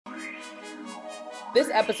This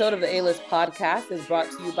episode of the A-List podcast is brought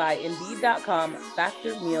to you by Indeed.com,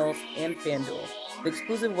 Factor Meals, and FanDuel, the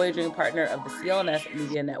exclusive wagering partner of the CLNS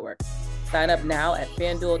Media Network. Sign up now at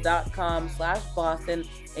FanDuel.com/Boston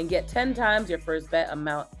and get 10 times your first bet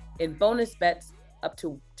amount in bonus bets up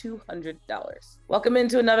to $200. Welcome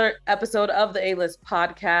into another episode of the A-List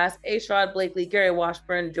podcast. Ashrod Blakely, Gary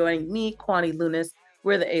Washburn joining me, Kwani Lunis.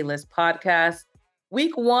 We're the A-List podcast.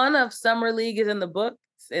 Week 1 of Summer League is in the books,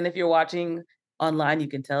 and if you're watching online, you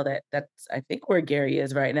can tell that's, I think, where Gary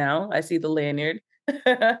is right now. I see the lanyard.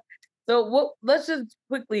 Let's just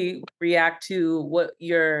quickly react to what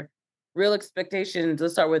your real expectations.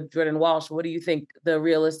 Let's start with Jordan Walsh. What do you think the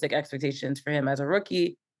realistic expectations for him as a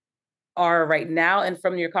rookie are right now? And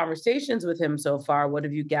from your conversations with him so far, what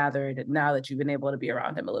have you gathered now that you've been able to be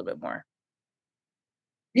around him a little bit more?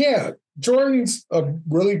 Yeah, Jordan's a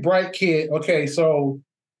really bright kid. Okay, so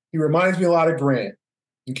he reminds me a lot of Grant.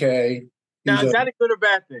 Okay. Now, is that a good or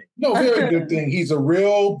bad thing? No, very good thing. He's a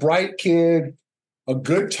real bright kid, a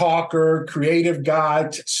good talker, creative guy,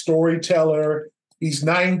 storyteller. He's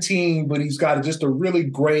 19, but he's got just a really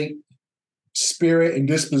great spirit and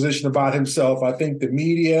disposition about himself. I think the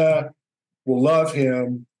media will love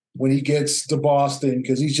him when he gets to Boston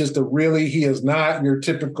because he is not your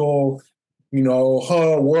typical,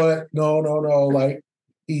 what? No. Like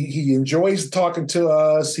he enjoys talking to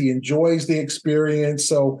us. He enjoys the experience.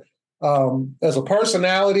 So as a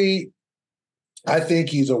personality, I think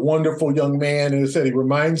he's a wonderful young man. And as I said, he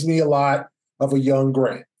reminds me a lot of a young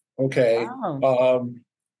Grant. Okay. Wow.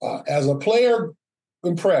 As a player,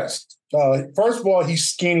 impressed. First of all, he's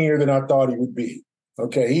skinnier than I thought he would be.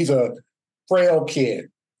 Okay. He's a frail kid.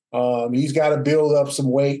 He's got to build up some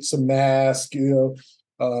weight, some mass,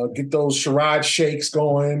 get those Sherrod shakes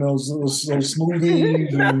going, those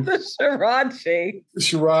smoothies. Not the Sherrod shakes. The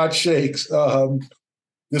Sherrod shakes.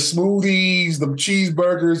 The smoothies, the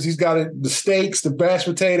cheeseburgers. He's got the steaks, the mashed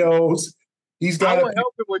potatoes. I will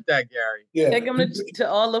help him with that, Gary. Yeah. Take him to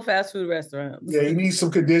all the fast food restaurants. Yeah, he needs some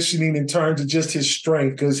conditioning in terms of just his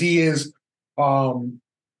strength because he is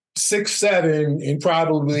 6'7" and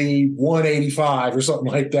probably 185 or something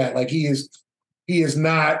like that. Like he is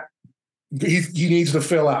not. He needs to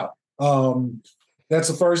fill out. That's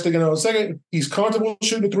the first thing. Second, he's comfortable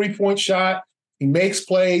shooting a 3-point shot. He makes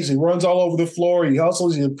plays. He runs all over the floor. He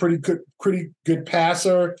hustles. He's a pretty good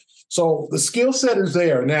passer. So the skill set is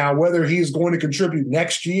there. Now, whether he is going to contribute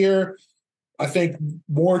next year, I think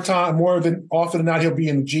more than often than not, he'll be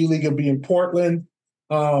in the G League. He'll be in Portland.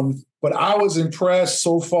 But I was impressed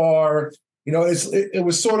so far. It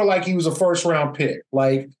was sort of like he was a first-round pick.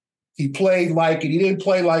 Like he played like it. He didn't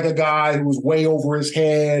play like a guy who was way over his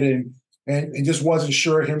head and just wasn't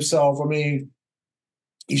sure of himself. I mean,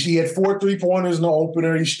 he had 4 3-pointers in the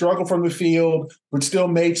opener. He struggled from the field, but still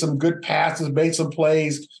made some good passes, made some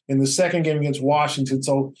plays in the second game against Washington.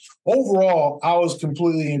 So overall, I was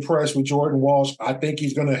completely impressed with Jordan Walsh. I think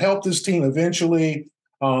he's going to help this team eventually,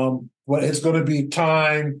 but it's going to be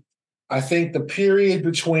time. I think the period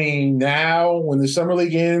between now, when the Summer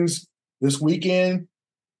League ends this weekend,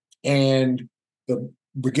 and the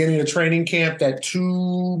beginning of training camp, that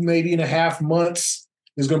 2, maybe and a half months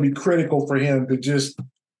is going to be critical for him to just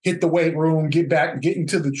hit the weight room, get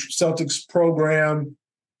into the Celtics program,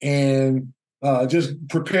 and just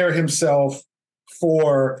prepare himself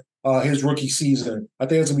for his rookie season. I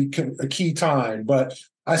think it's going to be a key time, but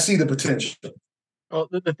I see the potential. Well,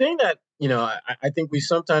 the thing that, I think we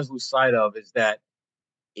sometimes lose sight of is that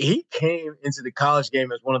he came into the college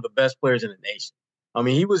game as one of the best players in the nation. I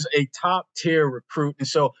mean, he was a top-tier recruit. And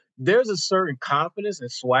so there's a certain confidence and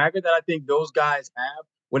swagger that I think those guys have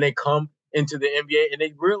when they come into the NBA and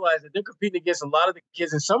they realize that they're competing against a lot of the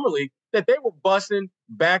kids in Summer League that they were busting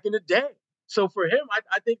back in the day. So for him, I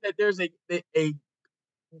think that there's a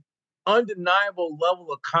undeniable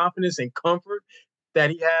level of confidence and comfort that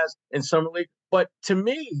he has in Summer League. But to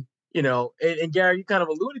me, and Gary, you kind of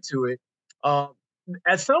alluded to it,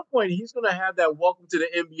 at some point he's going to have that welcome to the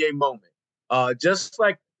NBA moment. Just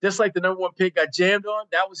like the number 1 pick got jammed on,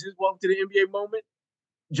 that was his welcome to the NBA moment.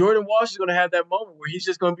 Jordan Walsh is going to have that moment where he's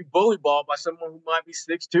just going to be bully balled by someone who might be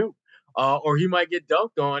 6'2", or he might get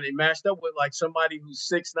dunked on and matched up with like somebody who's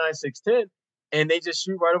 6'9", 6'10", and they just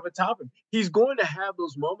shoot right over top of him. He's going to have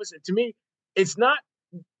those moments, and to me, it's not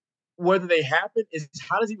whether they happen; it's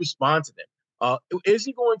how does he respond to them. Is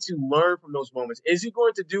he going to learn from those moments? Is he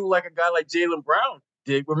going to do like a guy like Jaylen Brown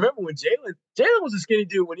did? Remember when Jaylen was a skinny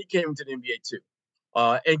dude when he came into the NBA too,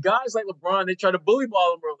 and guys like LeBron, they tried to bully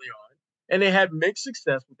ball him early on. And they had mixed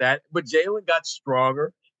success with that. But Jaylen got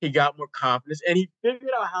stronger. He got more confidence. And he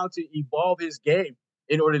figured out how to evolve his game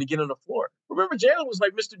in order to get on the floor. Remember, Jalen was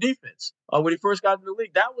like Mr. Defense when he first got in the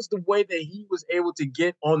league. That was the way that he was able to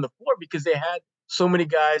get on the floor because they had so many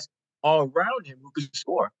guys all around him who could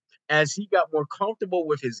score. As he got more comfortable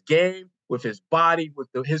with his game, with his body, with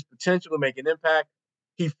his potential to make an impact,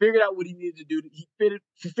 he figured out what he needed to do. He figured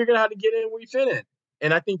out how to get in where he fit in.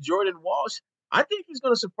 And I think Jordan Walsh, I think he's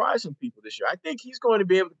going to surprise some people this year. I think he's going to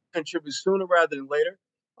be able to contribute sooner rather than later.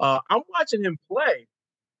 I'm watching him play,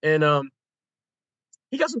 and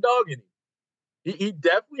he got some dog in him. He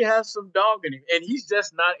definitely has some dog in him, and he's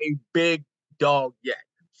just not a big dog yet,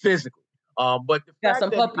 physically. But the got fact some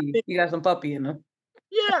that puppy. He got some puppy in him.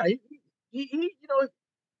 yeah, you know,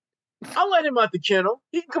 I'll let him out the kennel.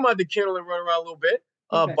 He can come out the kennel and run around a little bit.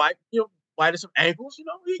 Okay. Bite at some ankles.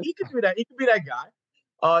 He could do that. He could be that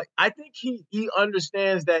guy. I think he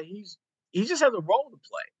understands that he just has a role to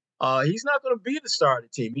play. He's not going to be the star of the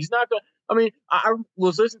team. He's not going. I mean, I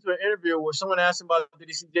was listening to an interview where someone asked him about did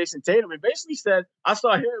he see Jason Tatum, and basically said, "I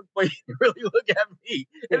saw him, but he really look at me."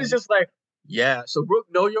 And it's just like, yeah. So Brooke,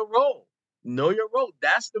 know your role. Know your role.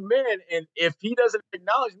 That's the man. And if he doesn't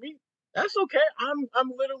acknowledge me, that's okay.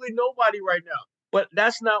 I'm literally nobody right now. But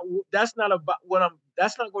that's not about what I'm.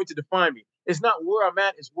 That's not going to define me. It's not where I'm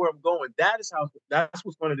at. It's where I'm going. That's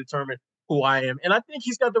what's going to determine who I am. And I think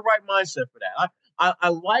he's got the right mindset for that. I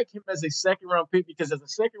like him as a second round pick because as a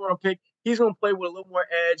second round pick, he's going to play with a little more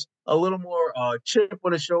edge, a little more chip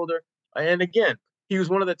on his shoulder. And again, he was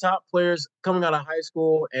one of the top players coming out of high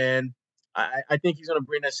school, and I think he's going to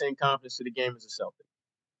bring that same confidence to the game as a Celtic.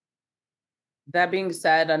 That being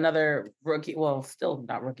said, another rookie, well, still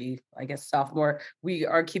not rookie, I guess sophomore, we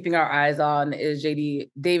are keeping our eyes on is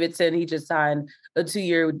JD Davidson. He just signed a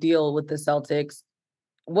 2-year deal with the Celtics.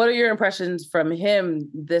 What are your impressions from him,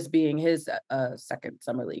 this being his second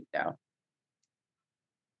summer league now?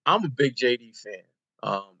 I'm a big JD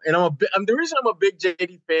fan. And the reason I'm a big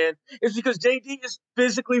JD fan is because JD is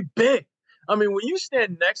physically big. I mean, when you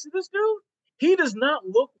stand next to this dude, he does not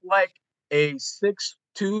look like a 6'2",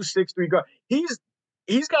 6'3" guard.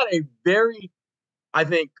 He's got a very, I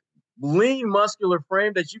think, lean, muscular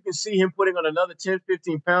frame that you can see him putting on another 10,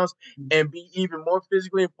 15 pounds and be even more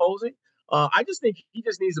physically imposing. I just think he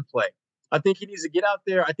just needs to play. I think he needs to get out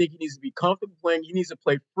there. I think he needs to be comfortable playing. He needs to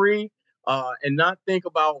play free and not think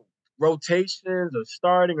about rotations or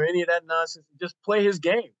starting or any of that nonsense. Just play his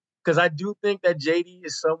game. Because I do think that JD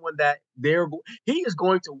is someone that he is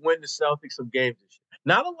going to win the Celtics some games this year.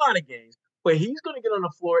 Not a lot of games, but he's going to get on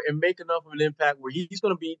the floor and make enough of an impact where he's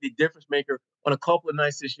going to be the difference maker on a couple of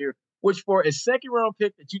nights this year, which for a second round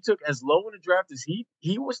pick that you took as low in the draft as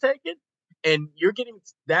he was taken, and you're getting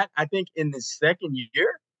that, I think, in the second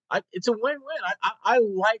year, it's a win-win. I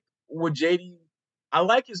like what JD, I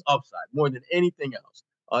like his upside more than anything else.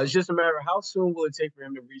 It's just a matter of how soon will it take for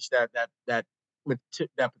him to reach that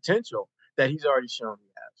potential that he's already shown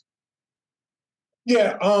he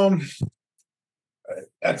Yeah, has.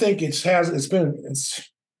 I think it's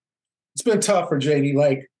been tough for JD.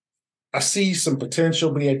 Like I see some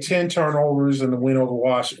potential, but he had 10 turnovers in the win over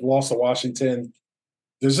loss to Washington.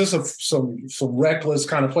 There's just some reckless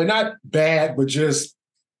kind of play, not bad, but just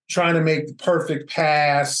trying to make the perfect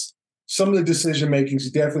pass. Some of the decision making he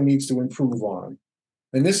definitely needs to improve on.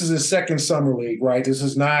 And this is his second summer league, right? This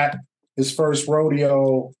is not his first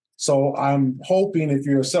rodeo. So I'm hoping if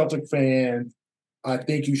you're a Celtic fan, I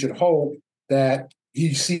think you should hope that he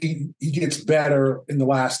gets better in the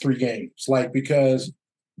last 3 games. Like, because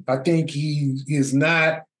I think he is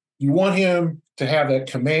not, you want him to have that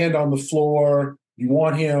command on the floor. You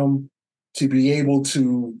want him to be able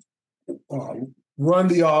to run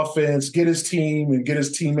the offense, get his team and get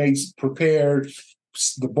his teammates prepared,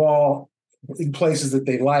 the ball in places that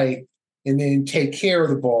they like, and then take care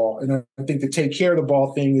of the ball. And I think the take care of the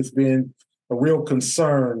ball thing has been a real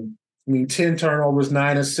concern. I mean, 10 turnovers,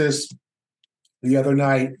 9 assists the other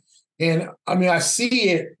night. And I mean, I see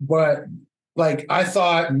it, but like I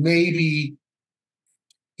thought maybe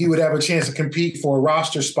he would have a chance to compete for a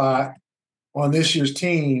roster spot on this year's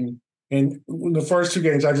team. And in the first 2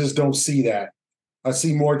 games, I just don't see that. I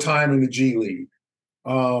see more time in the G League.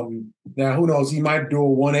 Now, who knows? He might do a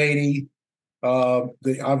 180.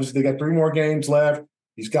 Obviously, they got 3 more games left.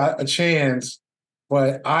 He's got a chance.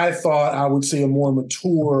 But I thought I would see a more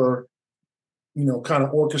mature, kind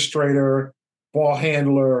of orchestrator, ball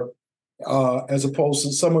handler, as opposed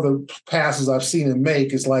to some of the passes I've seen him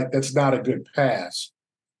make. Is like, that's not a good pass.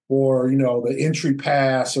 Or, the entry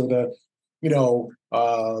pass or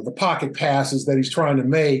the pocket passes that he's trying to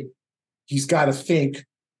make. He's got to think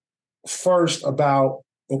first about,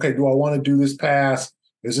 okay, do I want to do this pass?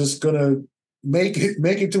 Is this going to make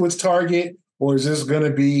it to its target? Or is this going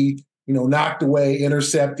to be, knocked away,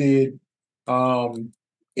 intercepted. And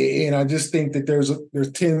I just think that there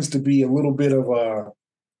tends to be a little bit of a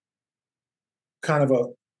kind of a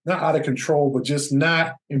not out of control, but just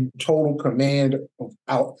not in total command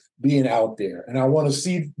of being out there. And I want to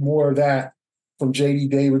see more of that from JD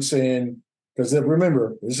Davidson, because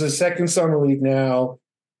remember, this is a second summer league now,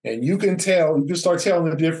 and you can start telling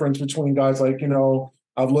the difference between guys like,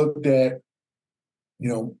 I've looked at,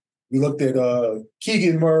 we looked at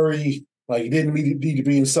Keegan Murray, like he didn't need to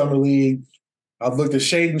be in summer league. I've looked at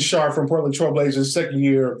Shaden Sharp from Portland Trailblazers second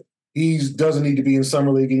year. He doesn't need to be in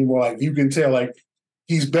summer league anymore. Like you can tell, like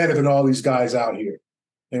he's better than all these guys out here.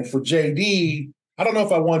 And for JD, I don't know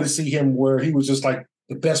if I wanted to see him where he was just like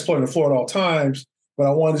the best player on the floor at all times, but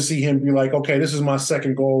I wanted to see him be like, okay, this is my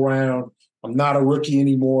second go around. I'm not a rookie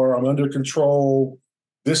anymore. I'm under control.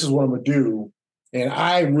 This is what I'm going to do. And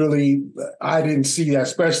I didn't see that,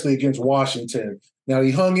 especially against Washington. Now,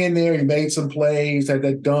 he hung in there. He made some plays, had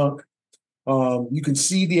that dunk. You can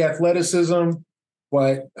see the athleticism,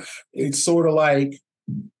 but it's sort of like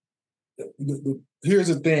here's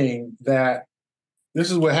the thing, that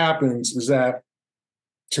this is what happens is that,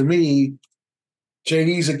 to me,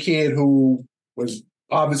 JD's a kid who was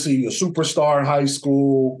obviously a superstar in high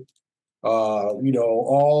school,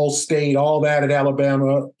 all state, all that at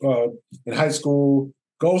Alabama in high school,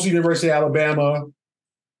 goes to the University of Alabama,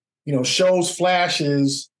 shows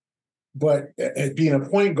flashes, but at being a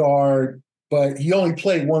point guard, but he only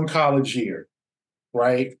played one college year,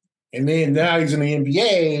 right? And then now he's in the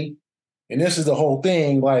NBA, and this is the whole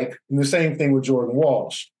thing, like, and the same thing with Jordan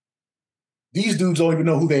Walsh. These dudes don't even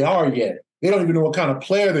know who they are yet. They don't even know what kind of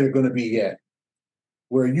player they're going to be yet.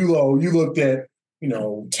 Where you looked at,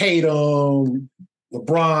 Tatum,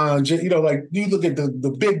 LeBron, like you look at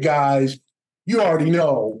the big guys, you already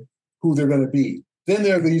know who they're going to be. Then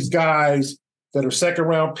there are these guys that are second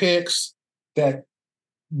round picks that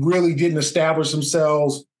really didn't establish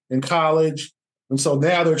themselves in college. And so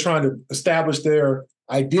now they're trying to establish their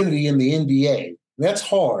identity in the NBA. That's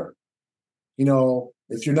hard.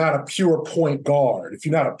 If you're not a pure point guard, if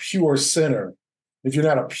you're not a pure center, if you're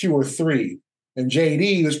not a pure three. And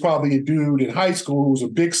JD was probably a dude in high school who was a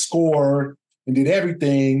big scorer and did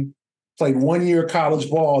everything, played 1 year college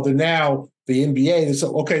ball. Then now the NBA is,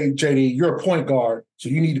 okay, JD, you're a point guard, so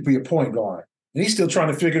you need to be a point guard. And he's still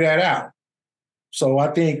trying to figure that out. So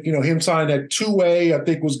I think, him signing that two-way, I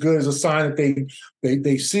think was good as a sign that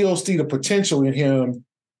they still see the potential in him.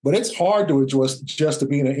 But it's hard to adjust just to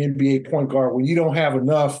being an NBA point guard when you don't have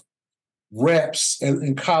enough reps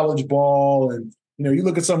in college ball. And, you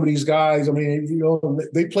look at some of these guys, I mean,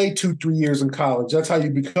 they played 2-3 years in college. That's how you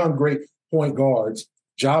become great point guards.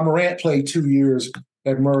 Ja Morant played 2 years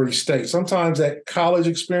at Murray State. Sometimes that college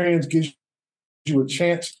experience gives you a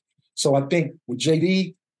chance. So I think with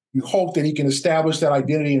JD, you hope that he can establish that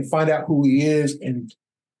identity and find out who he is and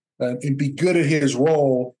be good at his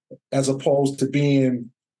role, as opposed to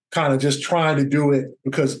being kind of just trying to do it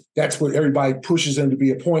because that's what everybody pushes him to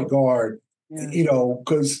be a point guard,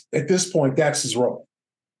 because at this point, that's his role.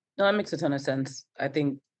 No, that makes a ton of sense. I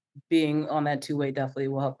think being on that two-way definitely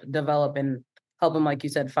will help develop and help him, like you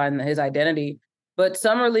said, find his identity. But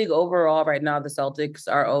Summer League overall right now, the Celtics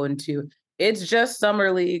are 0-2. It's just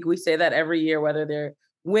Summer League. We say that every year, whether they're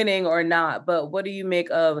winning or not. But what do you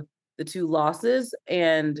make of the 2 losses?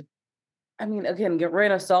 And I mean, again, get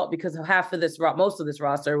grain of salt, because most of this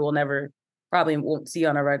roster probably won't see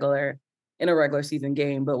in a regular season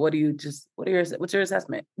game. But what's your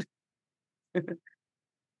assessment?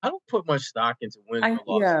 I don't put much stock into wins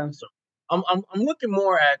or losses. Yeah. So I'm looking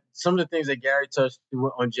more at some of the things that Gary touched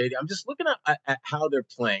on JD. I'm just looking at how they're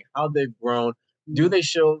playing, how they've grown. Do they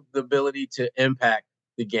show the ability to impact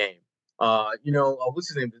the game? What's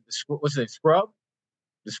his name? What's his name? Scrub?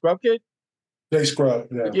 The Scrub kid? Jay Scrub,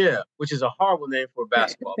 yeah. Yeah, which is a horrible name for a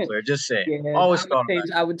basketball player. Just saying. Yeah, Always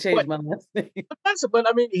I would change my last name. But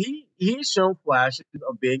I mean, he's shown flashes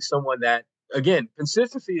of being someone that, again,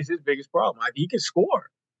 consistency is his biggest problem. He can score.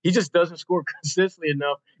 He just doesn't score consistently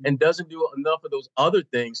enough and doesn't do enough of those other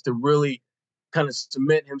things to really kind of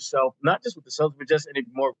cement himself, not just with the Celtics, but just in a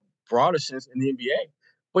more broader sense in the NBA.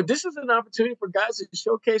 But this is an opportunity for guys to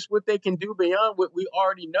showcase what they can do beyond what we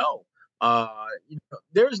already know.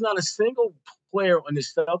 There's not a single player on the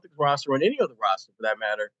Celtics roster, or on any other roster for that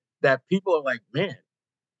matter, that people are like, man,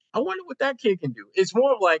 I wonder what that kid can do. It's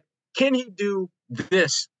more of like, can he do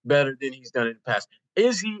this better than he's done in the past?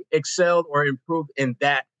 Is he excelled or improved in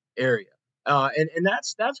that area? And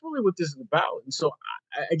that's really what this is about. And so,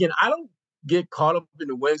 I don't get caught up in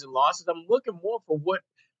the wins and losses. I'm looking more for what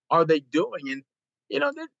are they doing. And,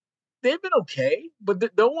 they've been okay, but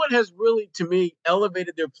no one has really, to me,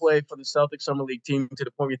 elevated their play for the Celtics Summer League team to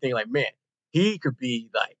the point where you think, like, man, he could be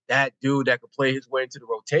like that dude that could play his way into the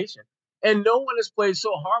rotation. And no one has played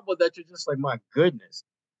so horrible that you're just like, my goodness,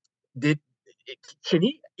 did can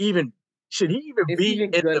he even should he even Is he be even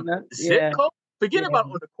in good the enough? zip Yeah. code? Forget Yeah. about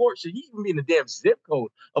on the court. Should he even be in the damn zip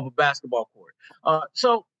code of a basketball court?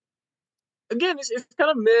 So again, it's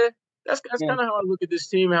kind of meh. That's Yeah. kind of how I look at this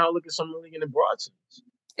team, how I look at Summer League in the broad sense.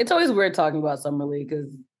 It's always weird talking about Summer League because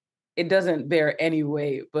it doesn't bear any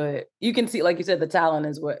weight, but you can see, like you said, the talent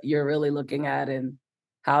is what you're really looking at and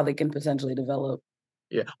how they can potentially develop.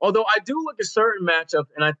 Yeah. Although I do look at certain matchups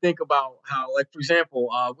and I think about how, like, for example,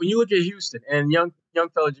 when you look at Houston and young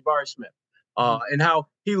fella Jabari Smith, and how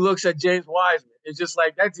he looks at James Wiseman, it's just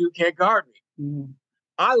like, that dude can't guard me. Mm-hmm.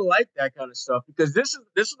 I like that kind of stuff because this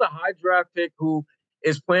is a high draft pick who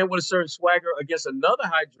is playing with a certain swagger against another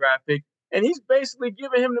high draft pick, and he's basically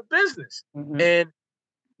giving him the business. Mm-hmm. And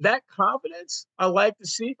that confidence I like to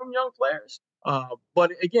see from young players.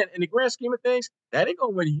 But again, in the grand scheme of things, that ain't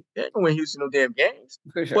gonna win Houston no damn games.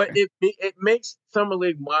 For sure. But it makes Summer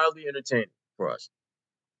League mildly entertaining for us.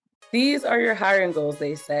 These are your hiring goals,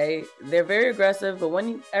 they say. They're very aggressive, but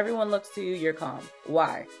when everyone looks to you, you're calm.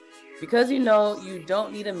 Why? Because you know you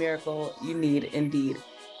don't need a miracle, you need Indeed.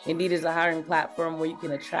 Indeed is a hiring platform where you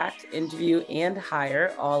can attract, interview, and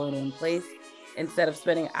hire all in one place. Instead of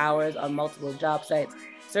spending hours on multiple job sites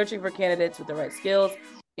searching for candidates with the right skills,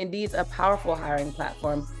 Indeed's a powerful hiring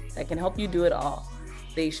platform that can help you do it all.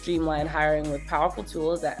 They streamline hiring with powerful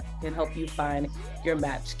tools that can help you find your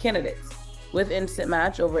matched candidates. With Instant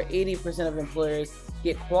Match, over 80% of employers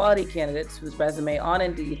get quality candidates whose resume on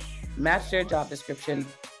Indeed match their job description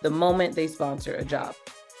the moment they sponsor a job.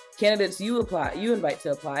 Candidates you invite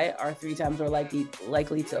to apply are 3 times more likely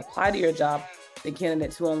to apply to your job than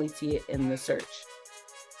candidates who only see it in the search.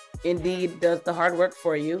 Indeed does the hard work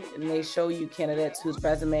for you, and they show you candidates whose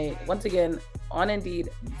resume, once again, on Indeed,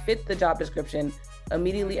 fit the job description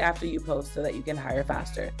immediately after you post so that you can hire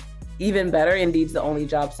faster. Even better, Indeed's the only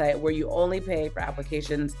job site where you only pay for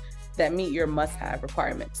applications that meet your must-have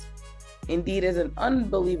requirements. Indeed is an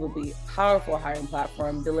unbelievably powerful hiring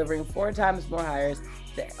platform, delivering 4 times more hires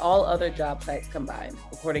than all other job sites combined,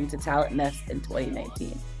 according to Talent Nest in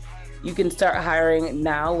 2019. You can start hiring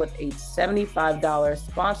now with a $75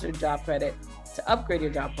 sponsored job credit to upgrade your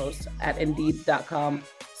job post at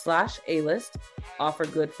Indeed.com/A-list. Offer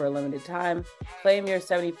good for a limited time. Claim your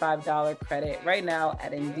 $75 credit right now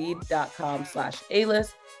at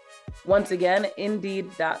Indeed.com/A-list. Once again,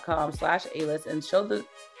 Indeed.com/A-list, and show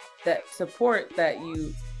that support that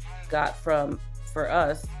you got for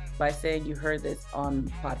us by saying you heard this on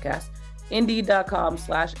the podcast.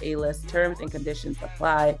 Indeed.com/A-list. Terms and conditions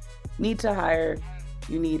apply. Need to hire?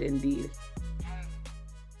 You need Indeed.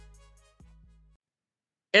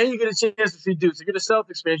 And you get a chance to see Deuce. You get a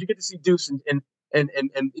Celtics fans. You get to see Deuce and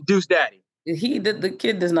Deuce Daddy. The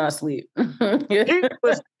kid does not sleep. He's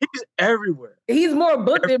everywhere. He's more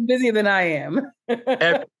booked and busy than I am.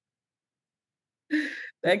 That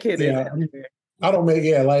kid is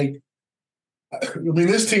everywhere.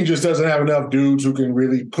 This team just doesn't have enough dudes who can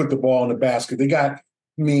really put the ball in the basket. You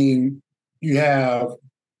have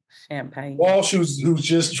Champagne. Walsh, who's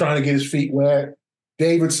just trying to get his feet wet.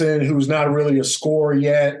 Davidson, who's not really a scorer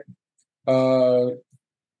yet.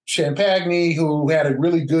 Champagne, who had a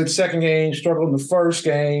really good second game, struggled in the first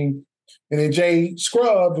game. And then Jay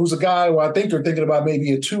Scrubb, who's a guy who I think they're thinking about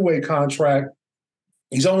maybe a 2-way contract.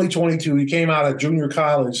 He's only 22. He came out of junior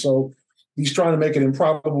college, so he's trying to make an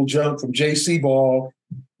improbable jump from JC ball.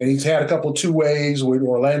 And he's had a couple 2-ways with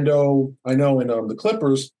Orlando, I know, and the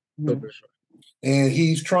Clippers. Mm-hmm. And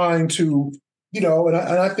he's trying to, and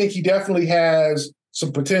I think he definitely has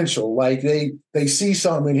some potential. Like they see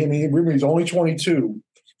something in him. Remember, he's only 22,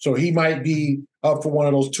 so he might be up for one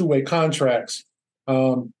of those 2-way contracts.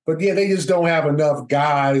 But yeah, they just don't have enough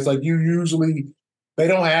guys. Like they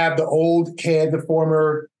don't have the old kid, the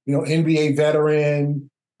former, NBA veteran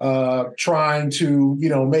trying to,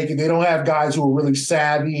 make it. They don't have guys who are really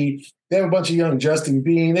savvy. They have a bunch of young Justin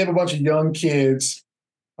Bean. They have a bunch of young kids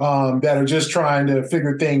that are just trying to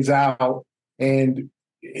figure things out. And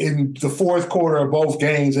in the fourth quarter of both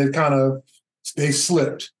games, they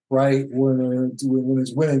slipped, right, when it's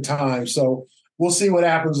winning time. So we'll see what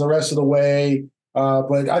happens the rest of the way.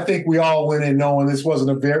 But I think we all went in knowing this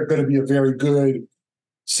wasn't going to be a very good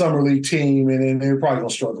summer league team, and then they're probably going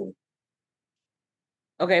to struggle.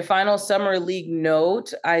 Okay, final summer league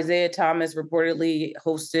note. Isaiah Thomas reportedly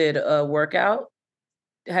hosted a workout.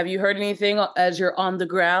 Have you heard anything as you're on the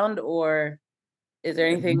ground, or Is there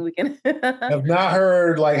anything we can? Have not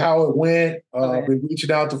heard like how it went. Okay. Been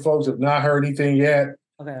reaching out to folks. Have not heard anything yet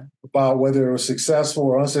Okay. about whether it was successful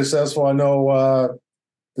or unsuccessful. I know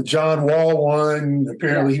the John Wall one.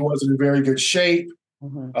 Apparently, he wasn't in very good shape.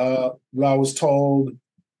 What I was told,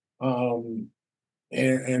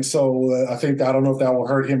 and so I think I don't know if that will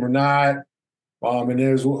hurt him or not. And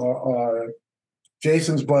there's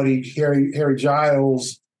Jason's buddy Harry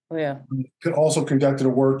Giles. Oh yeah. Could also conducted a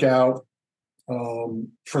workout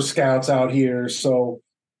for scouts out here. So,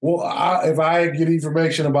 well, if I get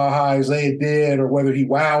information about how Isaiah did or whether he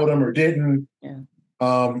wowed him or didn't,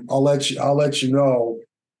 I'll let you know.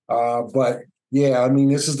 But yeah, I mean,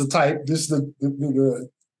 this is the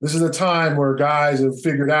time where guys have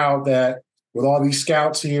figured out that with all these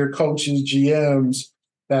scouts here, coaches, GMs,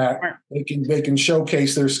 that they can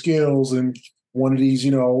showcase their skills in one of these,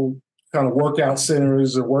 kind of workout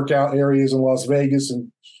centers or workout areas in Las Vegas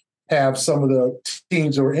and have some of the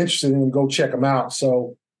teams that are interested in them go check them out.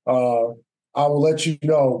 So I will let you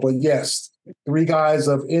know. But yes, 3 guys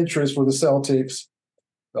of interest for the Celtics,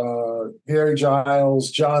 Harry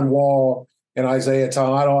Giles, John Wall, and Isaiah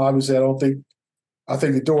Thomas. I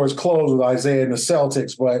think the door is closed with Isaiah and the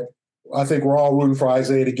Celtics, but I think we're all rooting for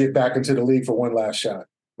Isaiah to get back into the league for one last shot.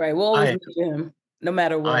 Right. We'll always meet him, no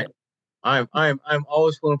matter what. I'm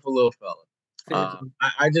always pulling for little fella.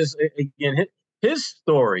 I just, again, his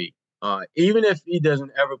story, even if he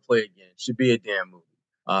doesn't ever play again, should be a damn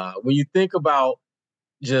movie. When you think about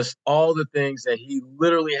just all the things that he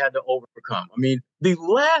literally had to overcome. I mean, the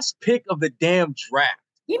last pick of the damn draft.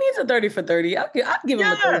 He needs a 30 for 30. I'll give him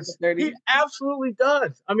a 30 for 30. He absolutely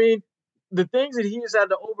does. I mean, the things that he has had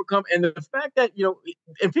to overcome and the fact that,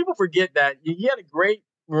 and people forget that he had a great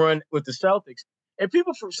run with the Celtics. And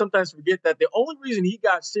people sometimes forget that the only reason he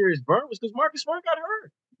got serious burn was because Marcus Smart got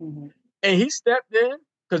hurt. And he stepped in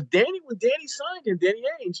because when Danny signed him, Danny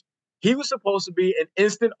Ainge, he was supposed to be an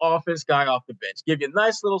instant offense guy off the bench, give you a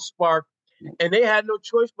nice little spark. And they had no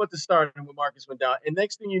choice but to start him when Marcus went down. And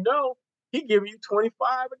next thing you know, he giving you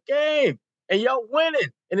 25 a game and y'all winning.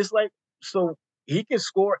 And it's like, so he can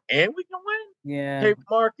score and we can win? Yeah. Hey,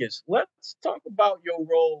 Marcus, let's talk about your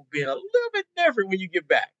role being a little bit different when you get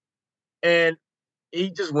back. And he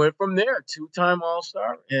just went from there, 2-time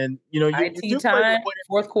All-Star. And, you do time,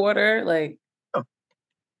 fourth quarter, like.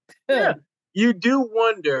 Yeah, you do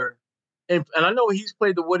wonder, and I know he's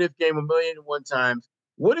played the what-if game 1,000,001 times.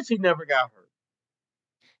 What if he never got hurt?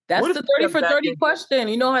 That's the 30 for 30 question.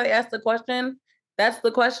 You know how they ask the question? That's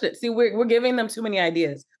the question. See, we're giving them too many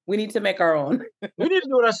ideas. We need to make our own. We need to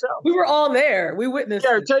do it ourselves. We were all there. We witnessed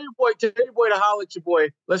it. Tell your boy to holler at your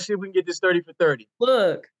boy. Let's see if we can get this 30 for 30.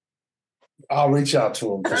 Look. I'll reach out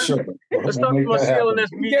to him for sure. Let's talk about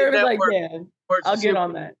CLNS Media Network. I'll get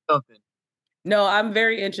on that. Something. No, I'm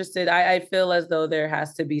very interested. I feel as though there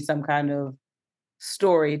has to be some kind of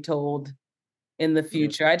story told in the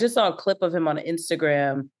future. I just saw a clip of him on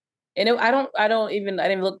Instagram, and I didn't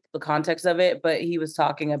even look at the context of it, but he was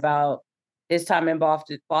talking about his time in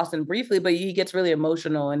Boston briefly, but he gets really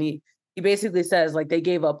emotional, and he basically says like they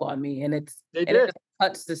gave up on me, and it just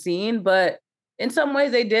cuts the scene. But in some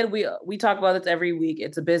ways they did. We talk about this every week.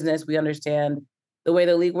 It's a business. We understand the way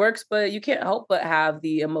the league works, but you can't help but have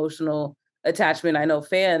the emotional attachment. I know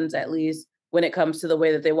fans, at least, when it comes to the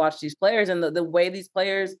way that they watch these players and the way these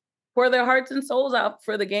players pour their hearts and souls out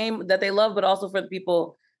for the game that they love, but also for the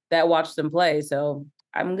people that watch them play. So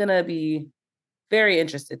I'm going to be very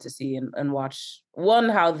interested to see and watch, one,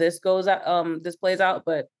 how this goes out, this plays out,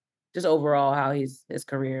 but just overall how his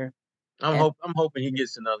career. I'm hoping he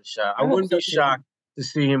gets another shot. I wouldn't be shocked to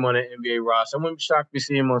see him on an NBA roster. I wouldn't be shocked to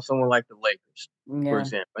see him on someone like the Lakers, for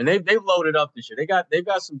example. And they've loaded up this year. They've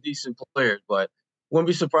got some decent players, but wouldn't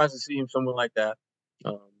be surprised to see him somewhere like that.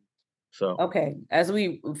 Okay, as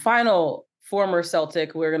we final former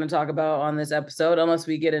Celtic we're going to talk about on this episode, unless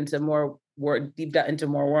we get into more into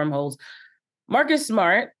more wormholes. Marcus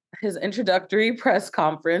Smart, his introductory press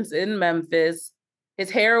conference in Memphis,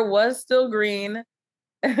 his hair was still green.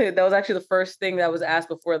 That was actually the first thing that was asked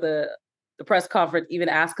before the press conference even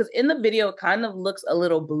asked, because in the video it kind of looks a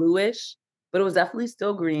little bluish, but it was definitely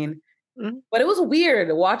still green. But it was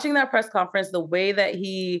weird watching that press conference, the way that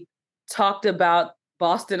he talked about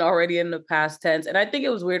Boston already in the past tense. And I think it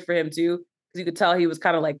was weird for him too, because you could tell he was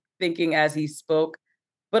kind of like thinking as he spoke,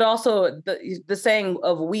 but also the saying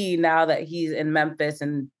of we, now that he's in Memphis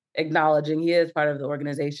and acknowledging he is part of the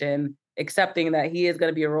organization, accepting that he is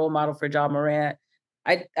going to be a role model for John Morant.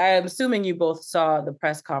 I'm assuming you both saw the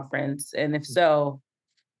press conference, and if so,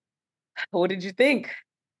 what did you think?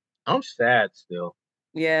 I'm sad still.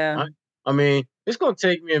 Yeah. I mean, it's going to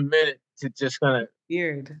take me a minute to just kind of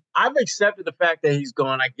Weird. I've accepted the fact that he's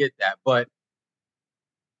gone. I get that. But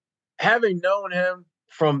having known him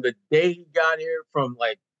from the day he got here, from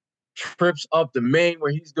like trips up to Maine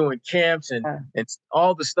where he's doing camps and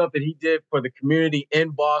all the stuff that he did for the community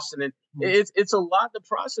in Boston. And it's a lot to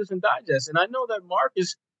process and digest. And I know that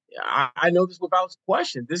Marcus, I know this without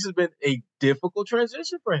question, this has been a difficult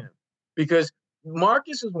transition for him because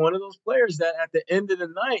Marcus is one of those players that at the end of the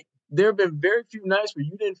night, there have been very few nights where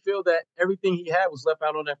you didn't feel that everything he had was left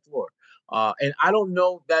out on that floor. And I don't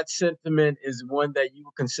know that sentiment is one that you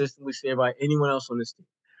will consistently say about anyone else on this team.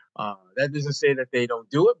 That doesn't say that they don't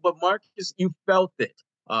do it, but Marcus, you felt it.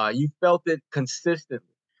 You felt it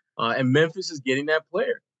consistently. And Memphis is getting that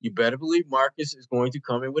player. You better believe Marcus is going to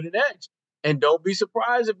come in with an edge. And don't be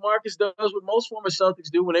surprised if Marcus does what most former Celtics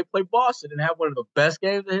do when they play Boston and have one of the best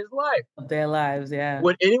games of his life. Of their lives, yeah.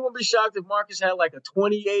 Would anyone be shocked if Marcus had like a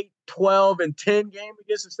 28, 12, and 10 game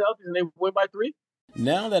against the Celtics and they win by 3?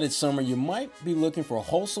 Now that it's summer, you might be looking for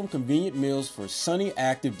wholesome, convenient meals for sunny,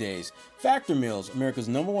 active days. Factor Meals, America's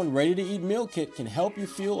 #1 ready-to-eat meal kit, can help you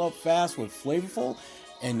fuel up fast with flavorful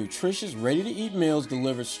and nutritious ready-to-eat meals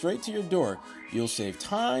delivered straight to your door. You'll save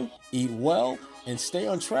time, eat well, and stay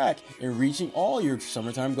on track in reaching all your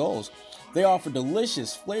summertime goals. They offer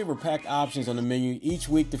delicious, flavor-packed options on the menu each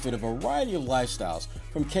week to fit a variety of lifestyles,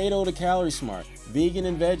 from keto to calorie smart, vegan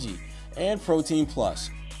and veggie, and protein plus.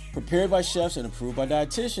 Prepared by chefs and approved by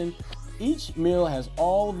dietitians, each meal has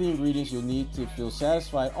all of the ingredients you'll need to feel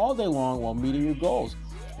satisfied all day long while meeting your goals.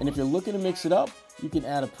 And if you're looking to mix it up, you can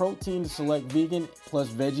add a protein to select vegan plus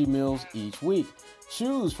veggie meals each week.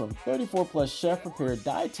 Choose from 34 plus chef-prepared,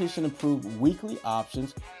 dietitian-approved weekly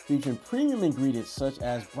options featuring premium ingredients such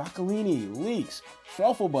as broccolini, leeks,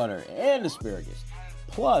 truffle butter, and asparagus.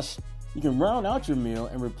 Plus, you can round out your meal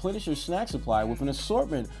and replenish your snack supply with an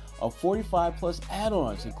assortment of 45 plus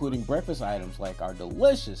add-ons, including breakfast items like our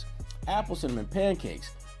delicious apple cinnamon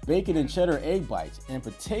pancakes, bacon and cheddar egg bites, and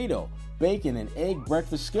potato, bacon, and egg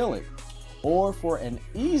breakfast skillet. Or for an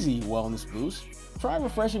easy wellness boost, try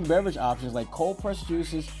refreshing beverage options like cold-pressed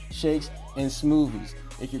juices, shakes, and smoothies.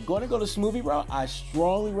 If you're going to go the smoothie route, I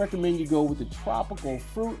strongly recommend you go with the tropical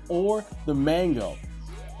fruit or the mango.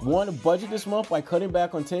 Want to budget this month by cutting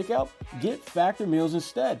back on takeout? Get Factor Meals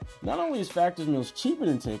instead. Not only is Factor Meals cheaper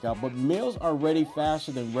than takeout, but meals are ready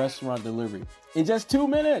faster than restaurant delivery in just 2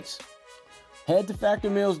 minutes. Head to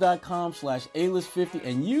factormeals.com/A-list50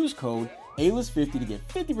 and use code A-list50 to get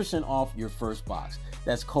 50% off your first box.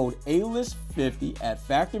 That's code A-list50 at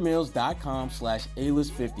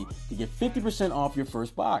factormeals.com/A-list50 to get 50% off your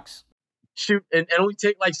first box. Shoot, and only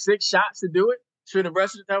take like 6 shots to do it? Shoot the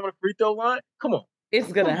rest of the time on the free throw line? Come on.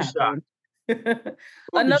 It's gonna happen.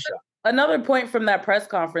 Another point from that press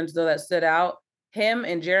conference, though, that stood out: him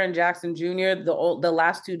and Jaren Jackson Jr., the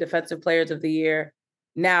last 2 defensive players of the year,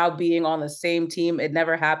 now being on the same team. It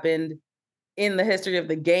never happened in the history of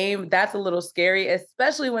the game. That's a little scary,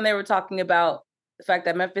 especially when they were talking about the fact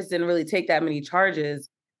that Memphis didn't really take that many charges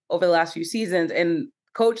over the last few seasons. And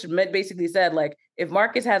Coach basically said, like, if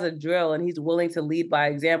Marcus has a drill and he's willing to lead by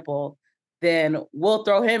example, then we'll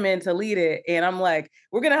throw him in to lead it. And I'm like,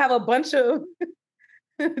 we're going to have a bunch of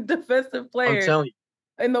defensive players. I'm telling you.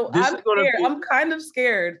 And I'm kind of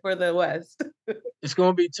scared for the West. It's going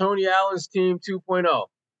to be Tony Allen's team 2.0.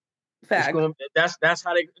 Fact. That's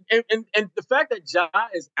how they and the fact that Ja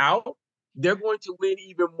is out, they're going to lean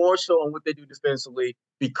even more so on what they do defensively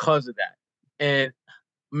because of that. And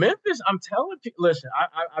Memphis, I'm telling people, listen,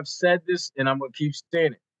 I've said this and I'm going to keep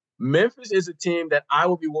saying it. Memphis is a team that I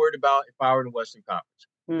would be worried about if I were in the Western Conference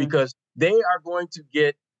because they are going to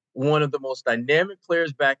get one of the most dynamic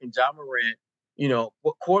players back in Ja Morant, about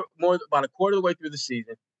a quarter of the way through the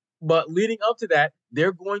season. But leading up to that,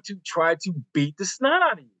 they're going to try to beat the snot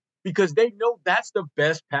out of you because they know that's the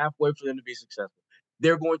best pathway for them to be successful.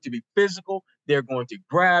 They're going to be physical. They're going to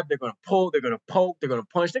grab. They're going to pull. They're going to poke. They're going to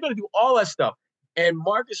punch. They're going to do all that stuff. And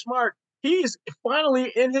Marcus Smart, he's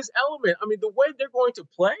finally in his element. I mean, the way they're going to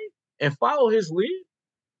play and follow his lead,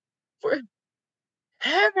 for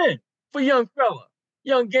heaven, for young fella,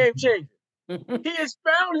 young game changer. He has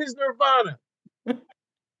found his nirvana.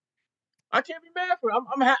 I can't be mad for him.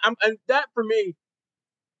 And that for me,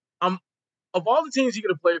 of all the teams he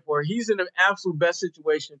could have played for, he's in the absolute best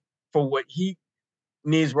situation for what he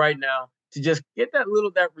needs right now to just get that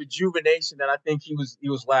rejuvenation that I think he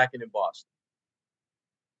was lacking in Boston.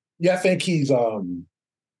 Yeah, I think he's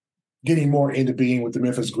getting more into being with the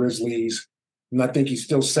Memphis Grizzlies. And I think he's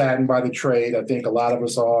still saddened by the trade. I think a lot of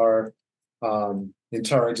us are in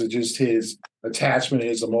terms of just his attachment,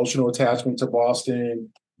 his emotional attachment to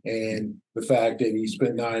Boston and the fact that he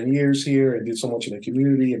spent 9 years here and did so much in the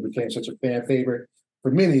community and became such a fan favorite.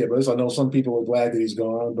 for many of us. I know some people are glad that he's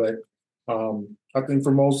gone, but I think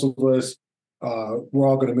for most of us, we're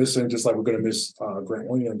all going to miss him, just like we're going to miss Grant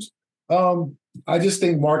Williams. I just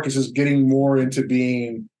think Marcus is getting more into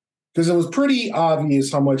being, because it was pretty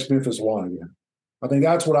obvious how much Memphis wanted him. I think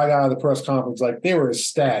that's what I got out of the press conference. Like, they were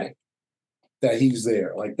ecstatic that he's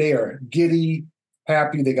there. Like, they are giddy,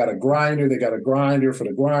 happy. They got a grinder. They got a grinder for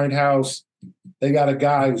the grindhouse. They got a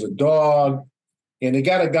guy who's a dog. And they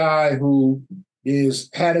got a guy who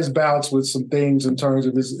had his bouts with some things in terms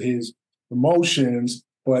of his emotions,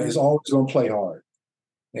 but is always going to play hard.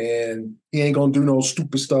 And he ain't going to do no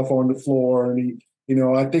stupid stuff on the floor. And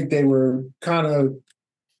I think they kind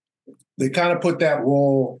of put that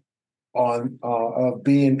role on of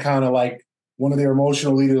being kind of like one of their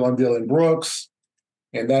emotional leaders on Dylan Brooks.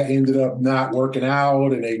 And that ended up not working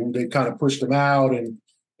out. And they kind of pushed him out and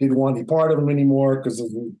didn't want any part of him anymore because of,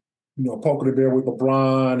 poking the bear with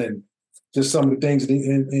LeBron and just some of the things.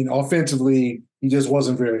 And offensively, he just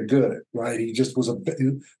wasn't very good, right? He just was a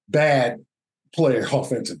bad player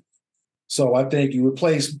offensively. So I think you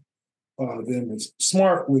replace them as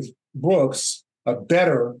Smart with Brooks, a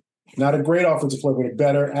better, not a great offensive player, but a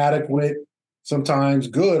better, adequate, sometimes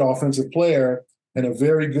good offensive player, and a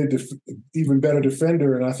very good, even better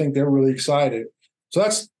defender. And I think they're really excited. So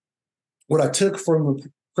that's what I took from the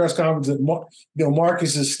press conference. That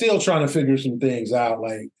Marcus is still trying to figure some things out,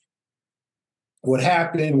 like what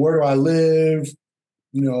happened, where do I live,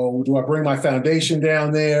 do I bring my foundation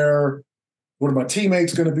down there? What are my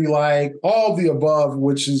teammates going to be like? All the above,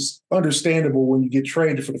 which is understandable when you get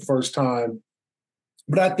traded for the first time.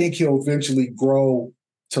 But I think he'll eventually grow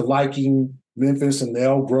to liking Memphis, and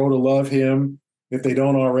they'll grow to love him if they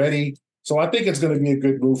don't already. So I think it's going to be a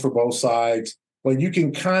good move for both sides. But you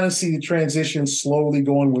can kind of see the transition slowly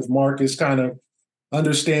going with Marcus, kind of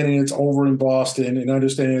understanding it's over in Boston and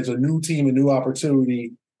understanding it's a new team, a new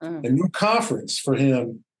opportunity, a new conference for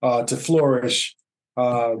him to flourish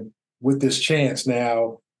with this chance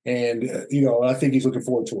now. And, I think he's looking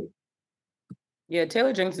forward to it. Yeah,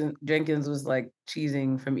 Taylor Jenkins was like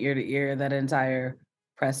cheesing from ear to ear that entire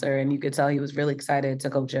presser, and you could tell he was really excited to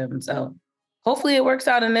coach him. So hopefully it works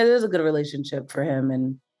out and it is a good relationship for him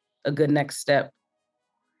and a good next step.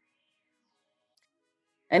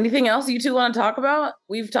 Anything else you two want to talk about?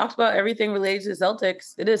 We've talked about everything related to the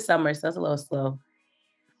Celtics. It is summer, so that's a little slow,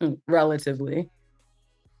 relatively.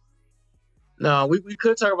 No, we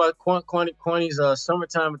could talk about Kwani's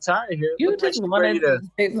summertime attire here. You just wanted to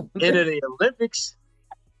enter the Olympics.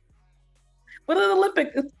 What are the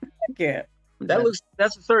Olympics? I can't.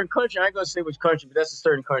 That's a certain country. I ain't gonna say which country, but that's a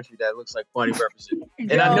certain country that looks like Kwani represents.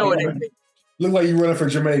 And I know it ain't. Look like you running for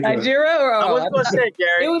Jamaica. Nigeria or I was gonna say,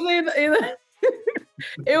 Gary. It was either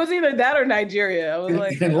it was either that or Nigeria. I was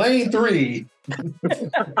like in lane 3.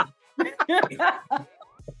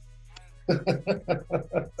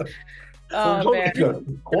 Oh man.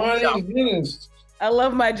 Kwani, I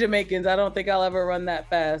love my Jamaicans. I don't think I'll ever run that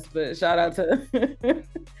fast, but shout out to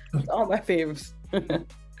all my favorites.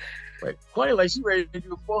 Wait, Kwani, like she ready to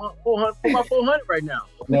do 400 right now.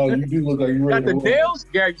 No, you do look like you're ready. Got the nails,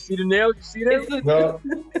 Gary. You see the nails? You see them? No.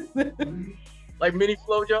 Like mini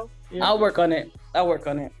FloJo? Yeah. I'll work on it.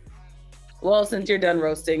 Well, since you're done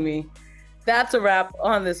roasting me, that's a wrap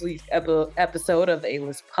on this week's episode of the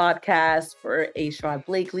A-List podcast. For Ashrod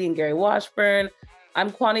Blakely and Gary Washburn, I'm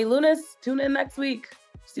Kwani Lunis. Tune in next week.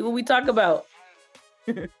 See what we talk about.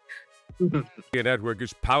 Network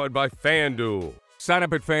is powered by FanDuel. Sign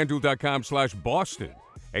up at FanDuel.com/Boston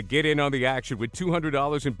and get in on the action with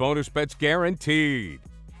 $200 in bonus bets guaranteed.